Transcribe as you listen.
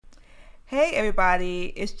Hey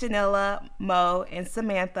everybody, it's Janella, Mo, and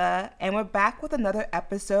Samantha, and we're back with another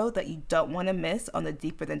episode that you don't want to miss on the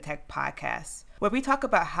Deeper Than Tech podcast, where we talk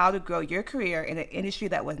about how to grow your career in an industry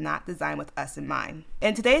that was not designed with us in mind.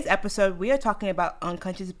 In today's episode, we are talking about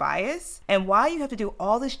unconscious bias and why you have to do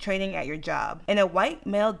all this training at your job. In a white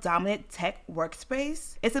male-dominant tech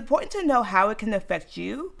workspace, it's important to know how it can affect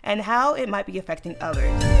you and how it might be affecting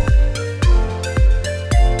others.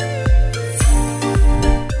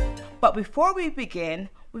 But before we begin,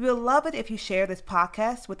 we would love it if you share this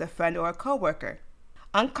podcast with a friend or a coworker.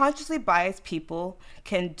 Unconsciously biased people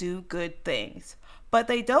can do good things, but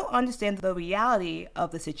they don't understand the reality of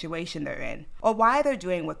the situation they're in or why they're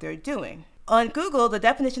doing what they're doing. On Google, the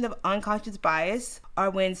definition of unconscious bias are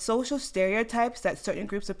when social stereotypes that certain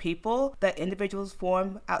groups of people that individuals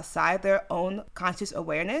form outside their own conscious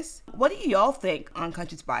awareness. What do y'all think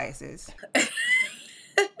unconscious bias is?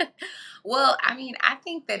 Well, I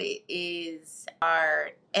think that it is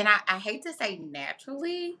and I hate to say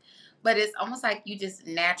naturally, but it's almost like you just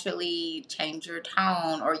naturally change your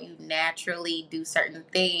tone or you naturally do certain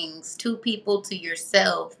things to people, to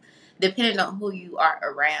yourself, depending on who you are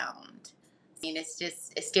around. It's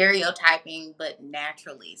just stereotyping, but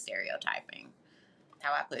naturally stereotyping.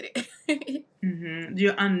 How I put it.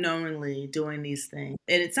 You're unknowingly doing these things.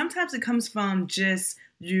 And sometimes it comes from just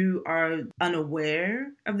you are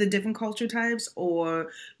unaware of the different culture types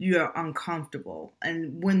or you're uncomfortable.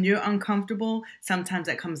 And when you're uncomfortable, sometimes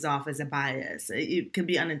that comes off as a bias. It can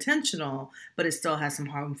be unintentional, but it still has some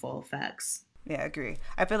harmful effects. Yeah, I agree.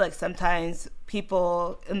 I feel like sometimes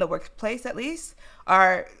people in the workplace, at least,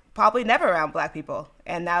 are probably never around Black people.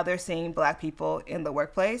 And now they're seeing Black people in the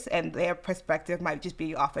workplace and their perspective might just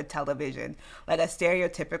be off of television, like a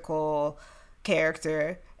stereotypical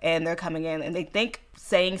character. And they're coming in and they think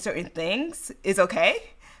saying certain things is okay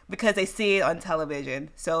because they see it on television.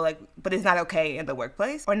 So but it's not okay in the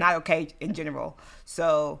workplace or not okay in general.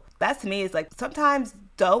 So that to me is sometimes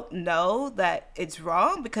don't know that it's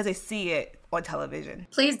wrong because they see it on television.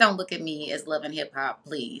 Please don't look at me as loving hip hop,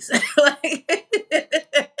 please.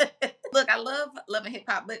 Look, I love loving hip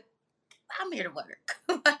hop, but I'm here to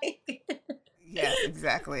work. Yes,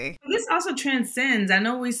 exactly. This also transcends. I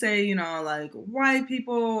know we say, white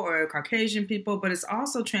people or Caucasian people, but it's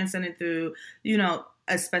also transcended through,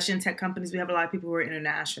 especially in tech companies, we have a lot of people who are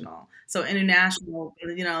international. So international,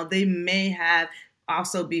 they may have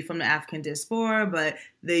also be from the African diaspora, but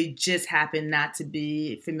they just happen not to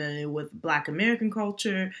be familiar with Black American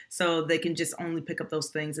culture. So they can just only pick up those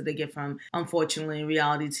things that they get from, unfortunately,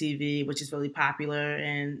 reality TV, which is really popular,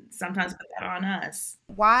 and sometimes put that on us.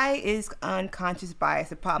 Why is unconscious bias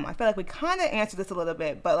a problem? I feel like we kind of answered this a little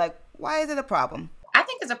bit, but why is it a problem? I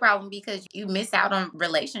think it's a problem because you miss out on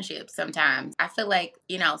relationships sometimes. I feel like,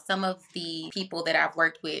 some of the people that I've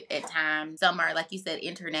worked with at times, some are, like you said,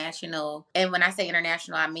 international. And when I say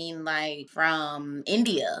international, I mean from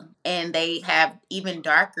India. And they have even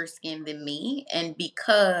darker skin than me. And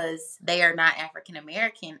because they are not African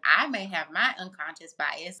American, I may have my unconscious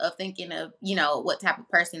bias of thinking of, what type of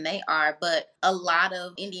person they are. But a lot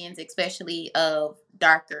of Indians, especially of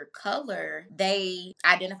darker color, they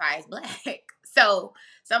identify as Black. So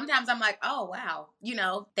sometimes I'm like, oh, wow,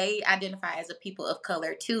 they identify as a people of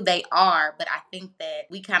color too. They are. But I think that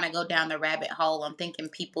we kind of go down the rabbit hole on thinking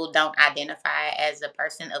people don't identify as a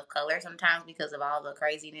person of color sometimes because of all the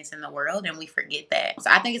craziness in the world. And we forget that. So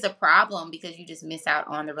I think it's a problem because you just miss out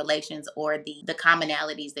on the relations or the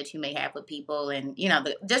commonalities that you may have with people and,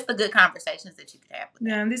 just the good conversations that you could have with them.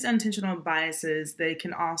 Yeah, and these unintentional biases, they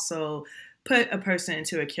can also put a person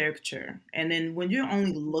into a caricature. And then when you're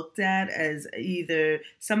only looked at as either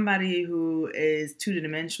somebody who is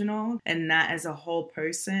two-dimensional and not as a whole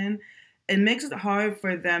person, it makes it hard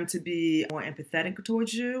for them to be more empathetic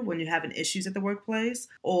towards you when you're having issues at the workplace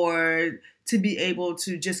or to be able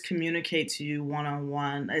to just communicate to you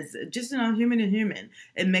one-on-one as just, human to human.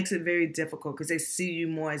 It makes it very difficult because they see you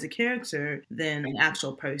more as a character than an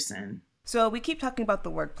actual person. So we keep talking about the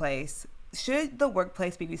workplace. Should the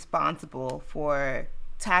workplace be responsible for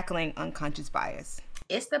tackling unconscious bias?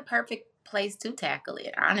 It's the perfect place to tackle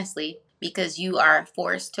it, honestly, because you are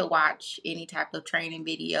forced to watch any type of training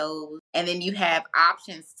videos. And then you have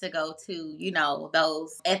options to go to,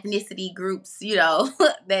 those ethnicity groups,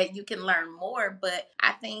 that you can learn more. But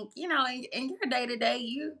I think, in your day-to-day,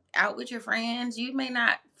 you out with your friends, you may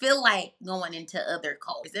not feel like going into other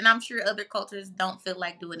cultures. And I'm sure other cultures don't feel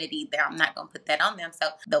like doing it either. I'm not going to put that on them. So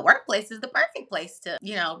the workplace is the perfect place to,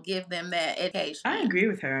 give them that education. I agree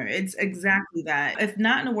with her. It's exactly that. If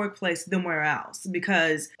not in the workplace, then where else?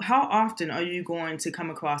 Because how often are you going to come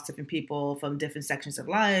across different people from different sections of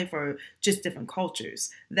life or just different cultures?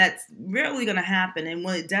 That's rarely going to happen. And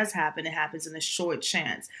when it does happen, it happens in a short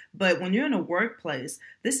chance. But when you're in a workplace,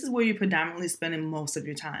 this is where you're predominantly spending most of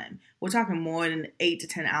your time. We're talking more than 8 to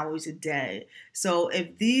 10 hours a day. So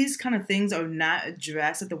if these kind of things are not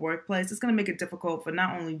addressed at the workplace, it's going to make it difficult for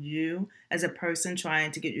not only you as a person trying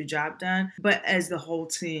to get your job done, but as the whole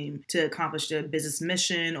team to accomplish their business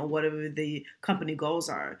mission or whatever the company goals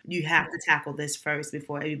are. You have to tackle this first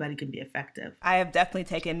before everybody can be effective. I have definitely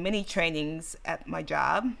taken many trainings at my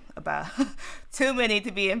job, about too many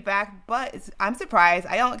to be in fact, but I'm surprised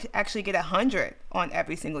I don't actually get 100 on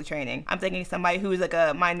every single training. I'm thinking somebody who's like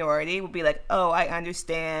a minority would be like, oh, I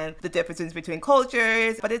understand the differences between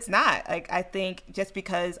cultures, but it's not. Like, I think just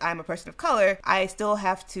because I'm a person of color, I still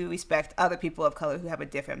have to respect other people of color who have a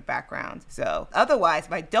different background. So otherwise,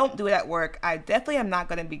 if I don't do it at work, I definitely am not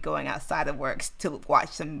going to be going outside of work to watch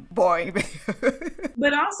some boring videos.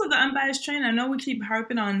 But also the unbiased training. I know we keep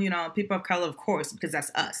harping on, people of color, of course, because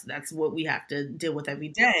that's us. That's what we have to deal with every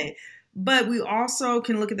day. But we also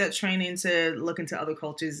can look at that training to look into other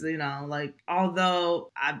cultures,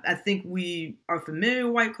 although I think we are familiar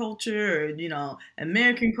with white culture or,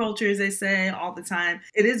 American culture, as they say all the time.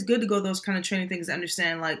 It is good to go those kind of training things to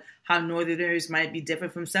understand how Northerners might be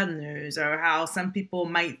different from Southerners or how some people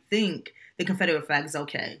might think the Confederate flag is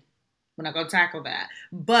okay. We're not going to tackle that.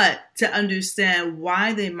 But to understand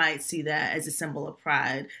why they might see that as a symbol of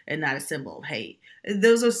pride and not a symbol of hate.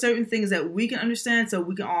 Those are certain things that we can understand so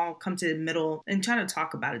we can all come to the middle and try to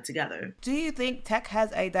talk about it together. Do you think tech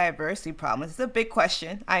has a diversity problem? It's a big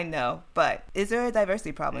question, I know, but is there a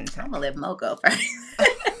diversity problem in tech? I'm going to let Mo go first.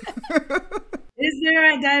 Is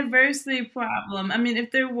there a diversity problem? I mean,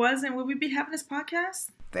 if there wasn't, would we be having this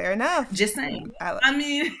podcast? Fair enough. Just saying.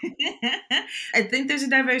 I think there's a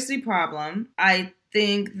diversity problem. I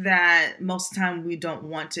think that most of the time we don't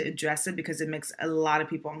want to address it because it makes a lot of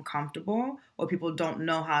people uncomfortable or people don't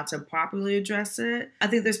know how to properly address it. I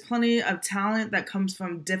think there's plenty of talent that comes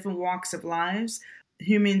from different walks of lives.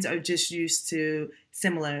 Humans are just used to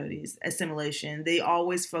similarities, assimilation. They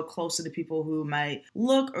always feel closer to people who might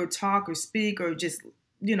look or talk or speak or just,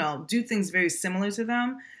 do things very similar to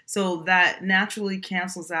them. So that naturally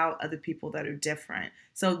cancels out other people that are different.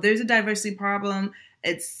 So there's a diversity problem.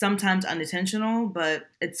 It's sometimes unintentional, but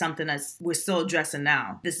it's something we're still addressing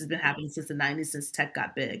now. This has been happening since the 90s, since tech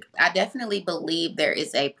got big. I definitely believe there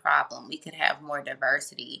is a problem. We could have more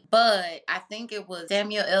diversity. But I think it was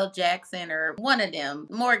Samuel L. Jackson or one of them,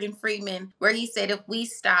 Morgan Freeman, where he said if we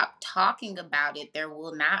stop talking about it, there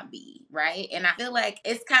will not be, right? And I feel like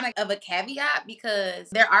it's kind of a caveat because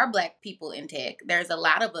there are Black people in tech. There's a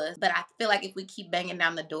lot of us. But I feel like if we keep banging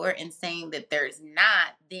down the door and saying that there's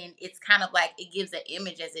not, then it's kind of like it gives an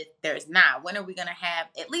image as if there's not. When are we going to have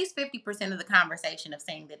at least 50% of the conversation of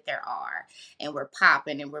saying that there are, and we're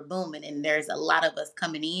popping and we're booming and there's a lot of us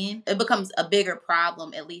coming in? It becomes a bigger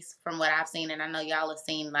problem, at least from what I've seen. And I know y'all have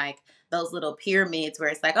seen those little pyramids where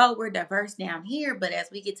it's like, oh, we're diverse down here, but as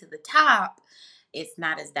we get to the top, it's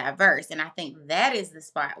not as diverse. And I think that is the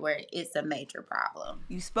spot where it's a major problem.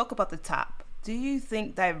 You spoke about the top. Do you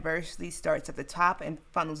think diversity starts at the top and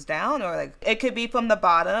funnels down, or it could be from the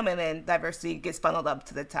bottom and then diversity gets funneled up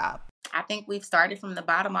to the top? I think we've started from the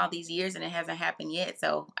bottom all these years and it hasn't happened yet.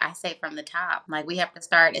 So I say from the top, we have to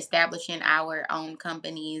start establishing our own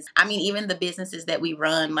companies. I mean, even the businesses that we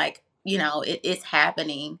run, it's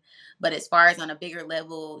happening. But as far as on a bigger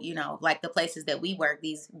level, the places that we work,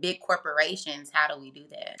 these big corporations, how do we do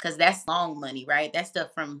that? Because that's long money, right? That's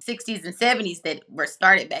stuff from 60s and 70s that were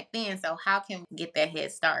started back then. So how can we get that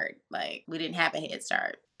head start? We didn't have a head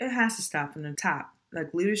start. It has to start from the top.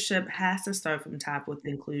 Leadership has to start from the top with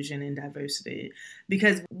inclusion and diversity.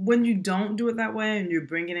 Because when you don't do it that way and you're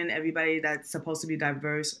bringing in everybody that's supposed to be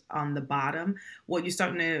diverse on the bottom, what you're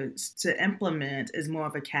starting to implement is more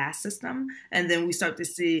of a caste system. And then we start to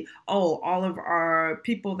see, all of our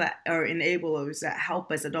people that are enablers that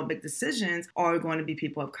help us, that don't make decisions, are going to be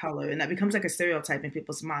people of color. And that becomes like a stereotype in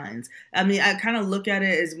people's minds. I mean, I kind of look at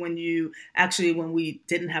it as when we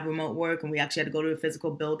didn't have remote work and we actually had to go to a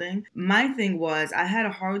physical building. My thing was, I had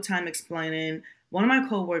a hard time explaining. One of my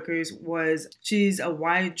coworkers she's a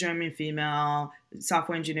white German female,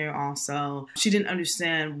 software engineer also. She didn't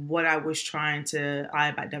understand what I was trying to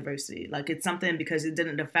apply by diversity. Like, it's something because it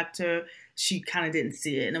didn't affect her. She kind of didn't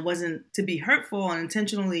see it. And it wasn't to be hurtful and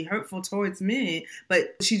intentionally hurtful towards me,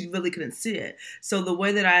 but she really couldn't see it. So the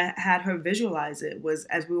way that I had her visualize it was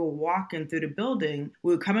as we were walking through the building,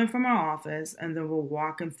 we were coming from our office and then we're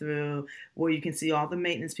walking through where you can see all the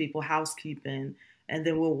maintenance people, housekeeping, and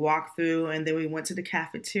then we'll walk through, and then we went to the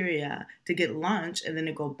cafeteria to get lunch and then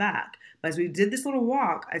to go back. But as we did this little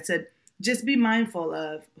walk, I said, just be mindful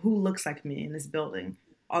of who looks like me in this building.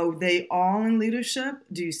 Are they all in leadership?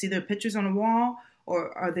 Do you see their pictures on the wall?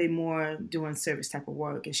 Or are they more doing service type of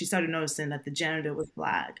work? And she started noticing that the janitor was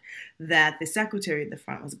Black, that the secretary at the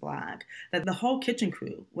front was Black, that the whole kitchen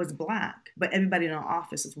crew was Black, but everybody in our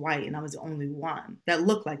office was white, and I was the only one that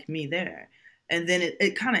looked like me there. And then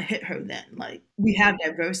it kind of hit her then. Like, we have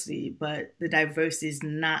diversity, but the diversity is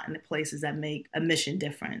not in the places that make a mission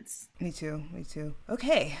difference. Me too.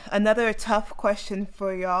 Okay, another tough question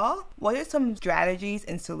for y'all. What are some strategies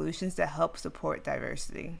and solutions that help support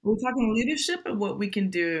diversity? We're talking leadership and what we can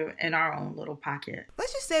do in our own little pocket.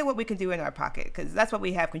 Let's just say what we can do in our pocket, because that's what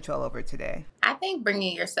we have control over today. I think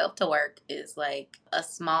bringing yourself to work is like a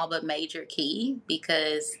small but major key,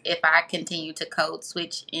 because if I continue to code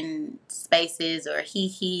switch in spaces or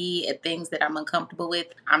he at things that I'm uncomfortable with,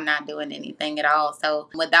 I'm not doing anything at all. So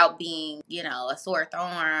without being, a sore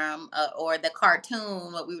thumb or the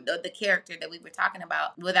cartoon, the character that we were talking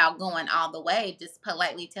about, without going all the way, just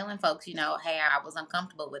politely telling folks, hey, I was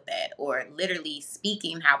uncomfortable with that, or literally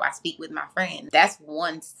speaking how I speak with my friends. That's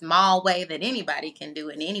one small way that anybody can do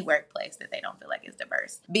in any workplace that they don't feel like is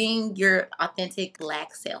diverse. Being your authentic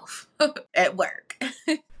Black self at work.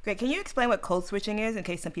 Great. Can you explain what code switching is in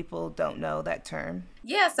case some people don't know that term?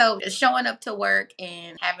 Yeah, so showing up to work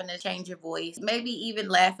and having to change your voice, maybe even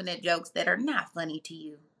laughing at jokes that are not funny to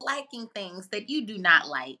you, liking things that you do not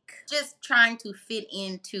like, just trying to fit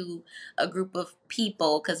into a group of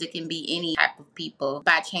people, because it can be any type of people,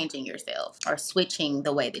 by changing yourself or switching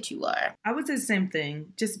the way that you are. I would say the same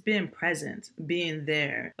thing, just being present, being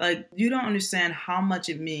there. Like, you don't understand how much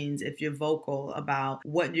it means if you're vocal about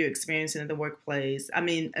what you're experiencing in the workplace. I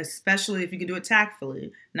mean, especially if you can do it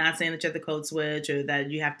tactfully, not saying that you have to code switch or that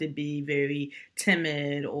you have to be very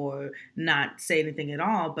timid or not say anything at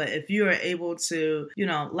all. But if you are able to,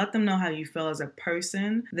 let them know how you feel as a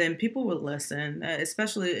person, then people will listen,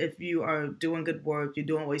 especially if you are doing good work, you're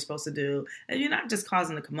doing what you're supposed to do, and you're not just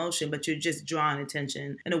causing a commotion, but you're just drawing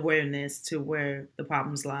attention and awareness to where the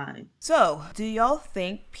problems lie. So, do y'all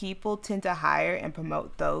think people tend to hire and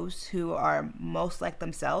promote those who are most like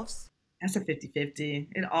themselves? That's a 50-50.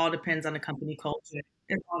 It all depends on the company culture.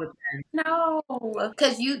 It all depends. No,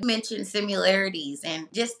 because you mentioned similarities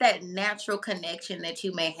and just that natural connection that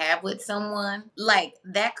you may have with someone. Like,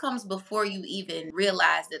 that comes before you even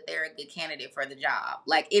realize that they're a good candidate for the job.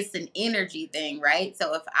 Like, it's an energy thing, right?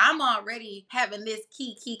 So if I'm already having this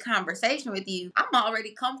key conversation with you, I'm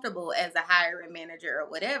already comfortable as a hiring manager or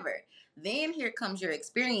whatever. Then here comes your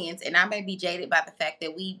experience, and I may be jaded by the fact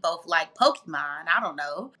that we both like Pokemon, I don't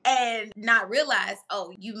know, and not realize,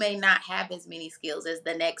 oh, you may not have as many skills as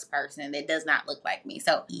the next person that does not look like me.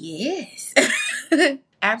 So, yes,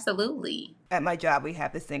 absolutely. At my job, we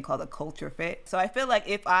have this thing called a culture fit. So I feel like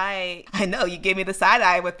if I know you gave me the side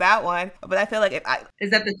eye with that one, but I feel like if I...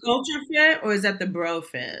 Is that the culture fit or is that the bro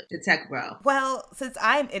fit, the tech bro? Well, since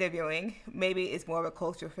I'm interviewing, maybe it's more of a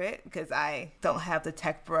culture fit because I don't have the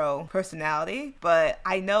tech bro personality. But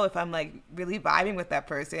I know if I'm like really vibing with that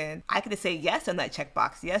person, I can just say yes on that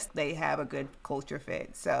checkbox. Yes, they have a good culture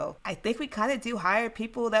fit. So I think we kind of do hire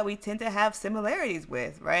people that we tend to have similarities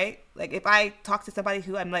with, right? Like if I talk to somebody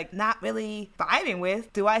who I'm like not really vibing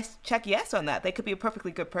with, do I check yes on that? They could be a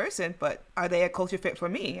perfectly good person, but are they a culture fit for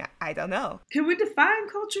me? I don't know. Can we define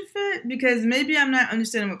culture fit? Because maybe I'm not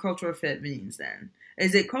understanding what cultural fit means then.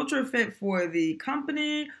 Is it cultural fit for the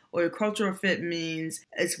company, or cultural fit means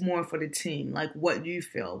it's more for the team? Like what you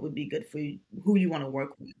feel would be good for you, who you want to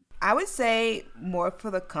work with? I would say more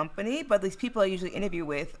for the company, but these people I usually interview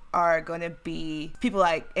with are going to be people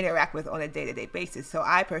I interact with on a day-to-day basis. So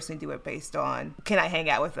I personally do it based on, can I hang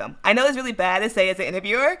out with them? I know it's really bad to say as an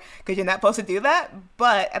interviewer because you're not supposed to do that,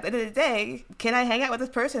 but at the end of the day, can I hang out with this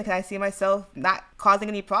person? Can I see myself not causing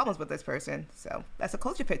any problems with this person. So that's a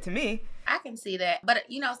culture fit to me. I can see that. But,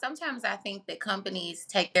 sometimes I think that companies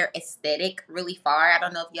take their aesthetic really far. I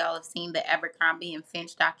don't know if y'all have seen the Abercrombie and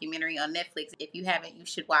Finch documentary on Netflix. If you haven't, you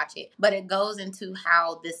should watch it. But it goes into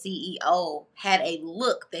how the CEO had a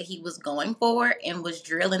look that he was going for and was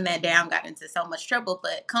drilling that down, got into so much trouble.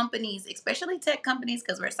 But companies, especially tech companies,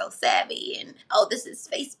 because we're so savvy and, this is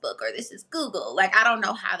Facebook or this is Google. Like, I don't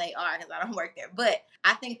know how they are because I don't work there. But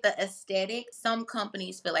I think the aesthetic, some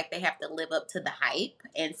companies feel like they have to live up to the hype.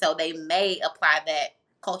 And so they may apply that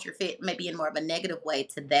culture fit maybe in more of a negative way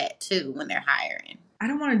to that too when they're hiring. I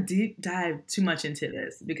don't want to deep dive too much into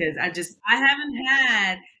this because I haven't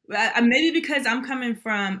had, maybe because I'm coming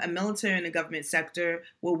from a military and a government sector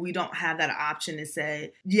where we don't have that option to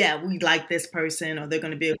say, yeah, we like this person or they're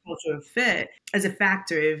going to be a cultural fit as a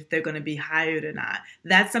factor if they're going to be hired or not.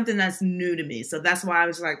 That's something that's new to me. So that's why I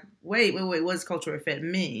was like, wait, what does cultural fit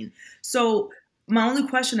mean? So my only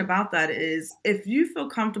question about that is, if you feel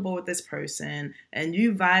comfortable with this person and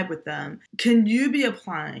you vibe with them, can you be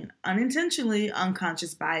applying unintentionally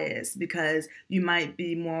unconscious bias because you might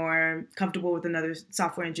be more comfortable with another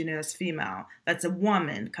software engineer that's female, that's a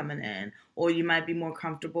woman coming in, or you might be more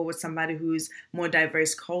comfortable with somebody who's more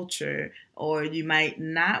diverse culture, or you might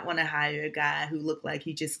not want to hire a guy who looked like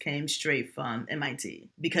he just came straight from MIT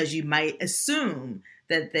because you might assume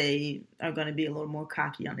that they are going to be a little more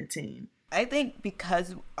cocky on the team. I think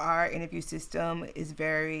because our interview system is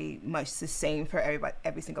very much the same for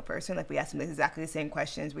every single person, like we ask them exactly the same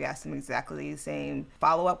questions, we ask them exactly the same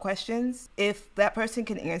follow-up questions. If that person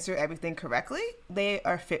can answer everything correctly, they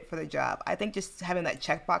are fit for the job. I think just having that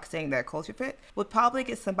checkbox saying they're culture fit would probably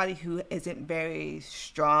get somebody who isn't very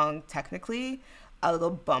strong technically a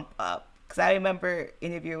little bump up. Because I remember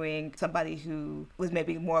interviewing somebody who was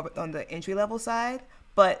maybe more on the entry-level side,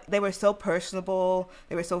 but they were so personable,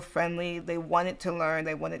 they were so friendly, they wanted to learn,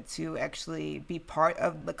 they wanted to actually be part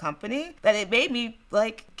of the company, that it made me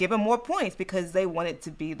give them more points because they wanted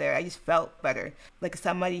to be there. I just felt better. Like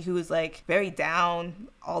somebody who was very down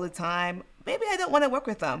all the time, maybe I don't want to work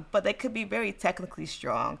with them, but they could be very technically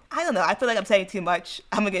strong. I don't know. I feel like I'm saying too much.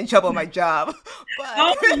 I'm going to get in trouble on my job. But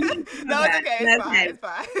no, it's okay. It's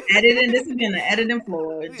fine. Editing. This has been an editing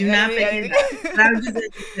floor. Do not think I'm just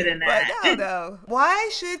interested in that. But no. Why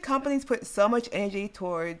should companies put so much energy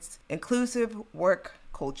towards inclusive work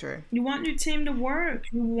culture? You want your team to work.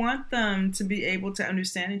 You want them to be able to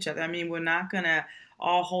understand each other. I mean, we're not going to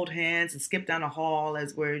all hold hands and skip down a hall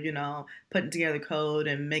as we're, putting together code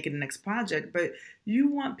and making the next project. But you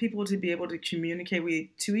want people to be able to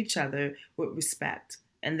communicate to each other with respect.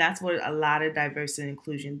 And that's what a lot of diversity and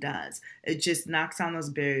inclusion does. It just knocks down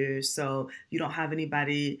those barriers so you don't have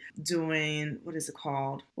anybody doing, what is it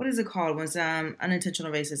called? When it's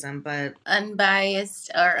unintentional racism, but...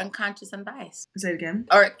 Unbiased or unconscious unbiased. Say it again?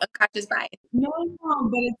 Or unconscious bias. No,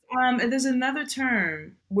 but it's, there's another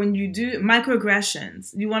term when you do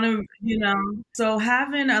microaggressions. You want to, so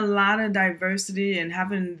having a lot of diversity and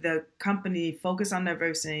having the company focus on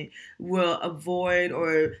diversity will avoid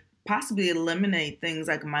or possibly eliminate things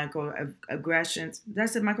like microaggressions. Did I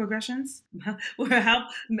say microaggressions? Will help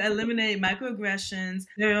eliminate microaggressions,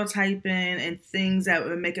 stereotyping, and things that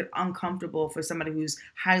would make it uncomfortable for somebody who's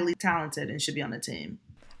highly talented and should be on the team.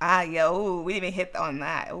 We didn't even hit on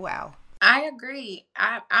that. Oh, wow. I agree.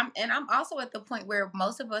 I'm also at the point where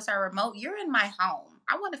most of us are remote. You're in my home.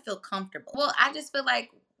 I want to feel comfortable. Well, I just feel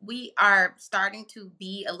like we are starting to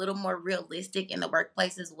be a little more realistic in the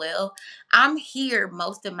workplace as well. I'm here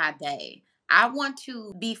most of my day. I want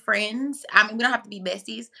to be friends. I mean, we don't have to be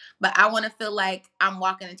besties, but I want to feel like I'm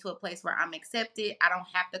walking into a place where I'm accepted. I don't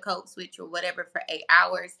have to code switch or whatever for 8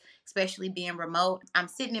 hours, especially being remote. I'm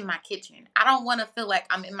sitting in my kitchen. I don't want to feel like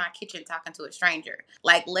I'm in my kitchen talking to a stranger.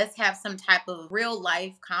 Let's have some type of real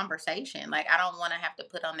life conversation. I don't want to have to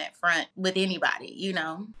put on that front with anybody,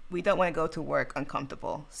 We don't want to go to work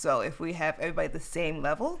uncomfortable. So if we have everybody at the same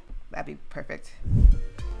level, that'd be perfect.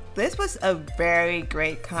 This was a very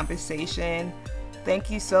great conversation.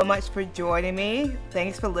 Thank you so much for joining me.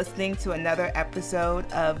 Thanks for listening to another episode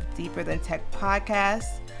of Deeper Than Tech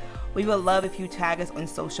podcast. We would love if you tag us on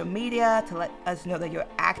social media to let us know that you're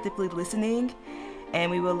actively listening.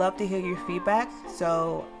 And we would love to hear your feedback.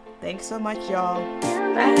 So thanks so much, y'all.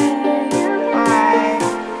 Bye.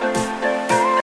 Bye.